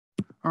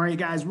All right,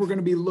 guys, we're going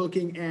to be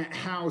looking at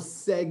how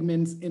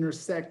segments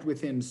intersect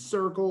within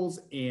circles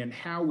and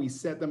how we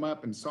set them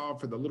up and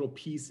solve for the little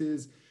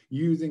pieces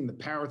using the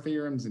power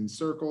theorems in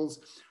circles.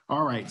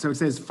 All right, so it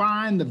says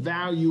find the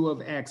value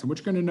of x. And what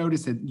you're going to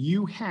notice that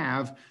you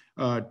have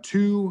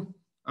two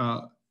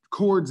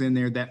chords in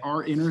there that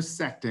are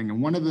intersecting.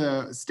 And one of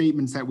the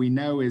statements that we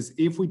know is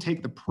if we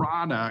take the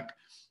product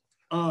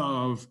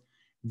of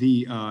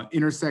the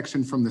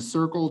intersection from the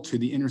circle to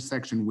the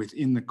intersection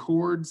within the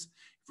chords,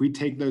 if we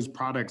take those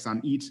products on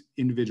each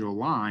individual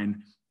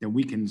line, then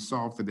we can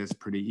solve for this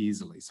pretty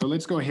easily. So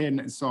let's go ahead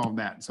and solve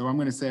that. So I'm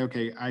going to say,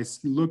 okay, I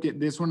look at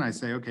this one. I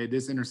say, okay,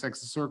 this intersects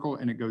the circle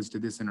and it goes to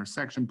this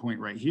intersection point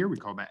right here. We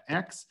call that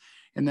x.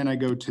 And then I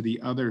go to the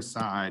other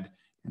side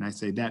and I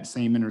say that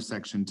same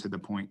intersection to the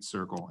point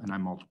circle and I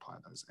multiply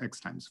those, x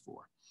times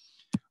 4.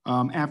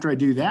 After I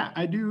do that,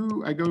 I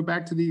go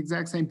back to the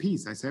exact same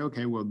piece. I say,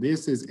 okay, well,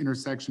 this is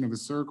intersection of a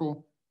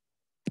circle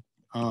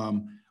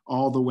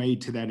all the way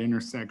to that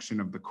intersection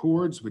of the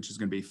chords, which is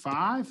going to be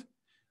 5.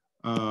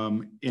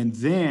 And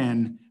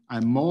then I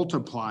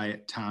multiply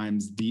it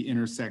times the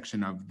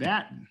intersection of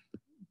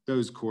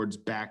those chords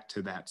back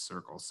to that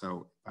circle.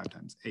 So 5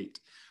 times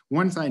 8.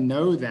 Once I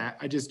know that,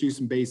 I just do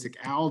some basic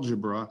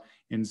algebra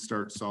and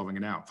start solving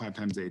it out. 5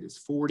 times 8 is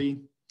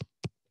 40.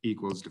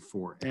 Equals to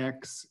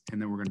 4x,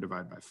 and then we're going to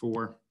divide by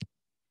 4,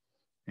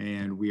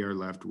 and we are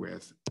left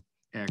with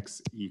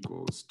x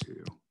equals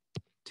to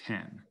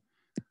 10.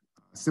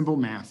 Simple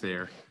math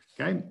there,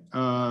 okay?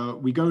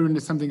 We go into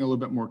something a little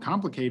bit more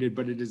complicated,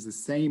 but it is the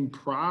same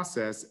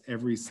process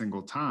every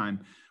single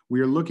time.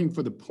 We are looking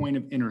for the point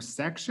of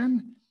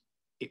intersection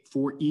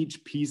for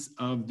each piece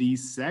of the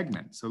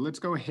segment. So let's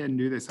go ahead and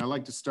do this. I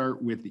like to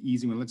start with the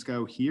easy one. Let's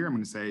go here. I'm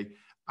going to say,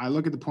 I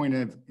look at the point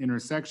of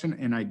intersection,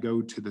 and I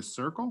go to the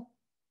circle.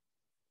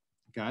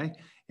 Okay,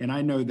 and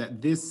I know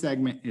that this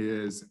segment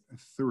is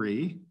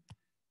 3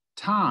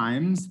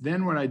 times,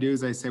 then what I do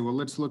is I say, well,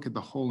 let's look at the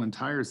whole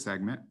entire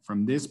segment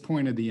from this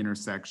point of the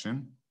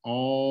intersection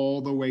all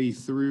the way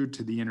through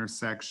to the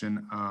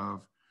intersection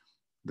of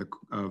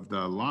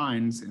the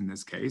lines in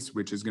this case,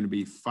 which is going to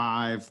be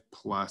 5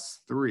 plus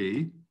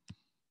 3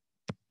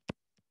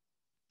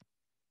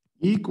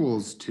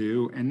 equals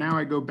to, and now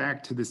I go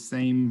back to the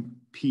same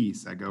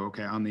piece. I go,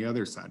 okay, on the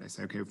other side, I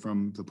say, okay,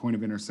 from the point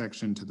of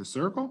intersection to the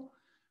circle,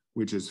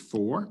 which is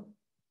 4,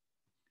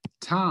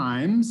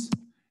 times,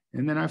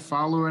 and then I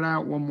follow it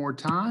out one more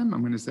time. I'm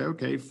going to say,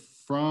 okay,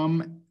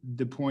 from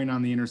the point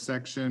on the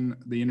intersection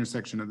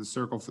of the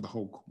circle for the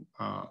whole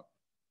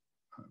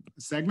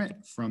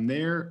segment, from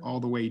there all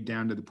the way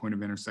down to the point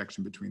of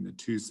intersection between the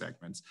two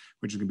segments,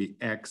 which is going to be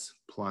x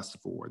plus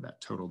 4,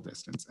 that total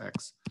distance,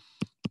 x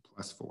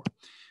plus 4.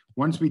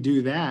 Once we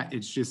do that,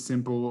 it's just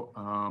simple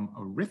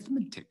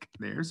arithmetic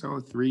there. So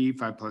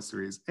 5 plus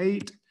 3 is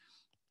 8.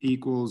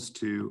 Equals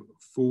to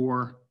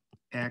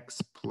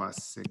 4x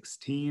plus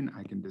 16.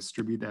 I can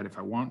distribute that if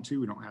I want to.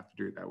 We don't have to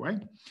do it that way.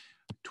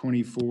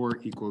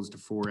 24 equals to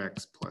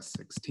 4x plus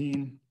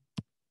 16.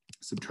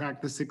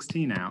 Subtract the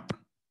 16 out.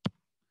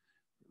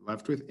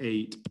 Left with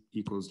 8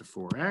 equals to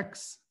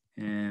 4x.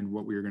 And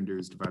what we're going to do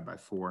is divide by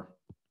 4,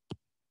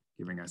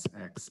 giving us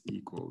x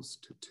equals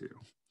to 2.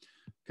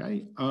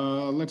 Okay,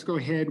 let's go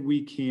ahead.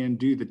 We can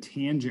do the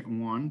tangent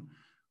one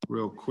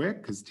real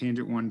quick, because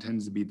tangent one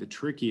tends to be the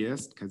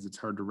trickiest because it's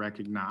hard to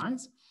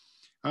recognize,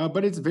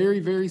 but it's very,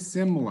 very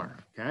similar.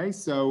 Okay,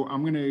 so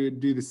I'm going to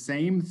do the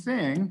same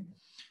thing.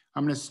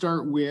 I'm going to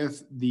start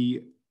with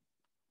the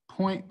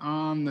point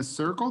on the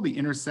circle, the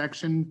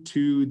intersection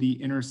to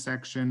the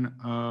intersection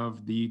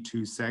of the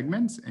two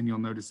segments, and you'll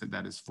notice that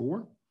that is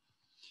 4.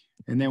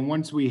 And then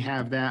once we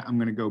have that, I'm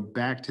going to go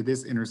back to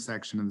this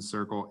intersection of the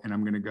circle, and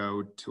I'm going to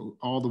go to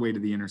all the way to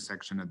the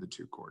intersection of the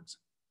two chords.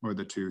 Or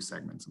the two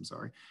segments, I'm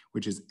sorry,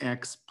 which is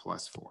x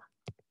plus 4.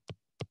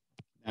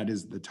 That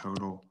is the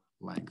total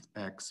length.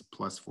 X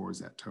plus 4 is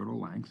that total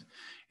length.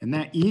 And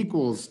that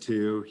equals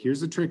to,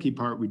 here's the tricky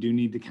part, we do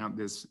need to count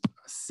this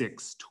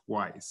 6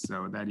 twice.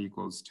 So that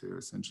equals to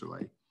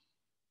essentially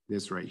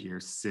this right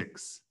here,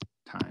 6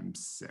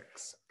 times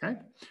 6, okay?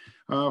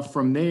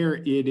 From there,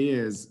 it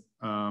is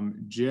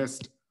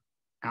just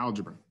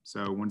algebra.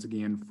 So once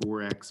again,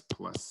 4x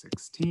plus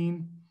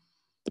 16.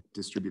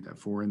 Distribute that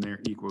 4 in there,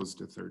 equals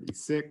to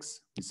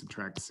 36. We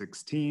subtract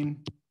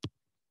 16.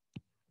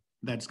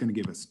 That's going to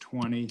give us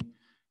 20,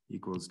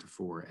 equals to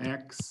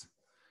 4x.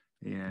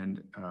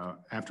 And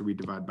after we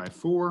divide by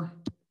 4,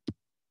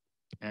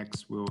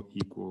 x will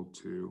equal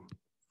to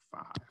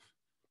 5.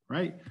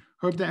 Right?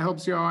 Hope that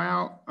helps you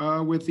all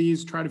out with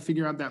these. Try to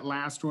figure out that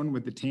last one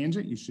with the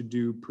tangent. You should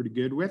do pretty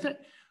good with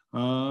it.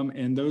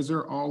 And those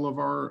are all of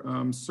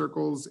our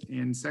circles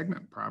and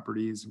segment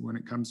properties when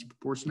it comes to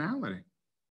proportionality.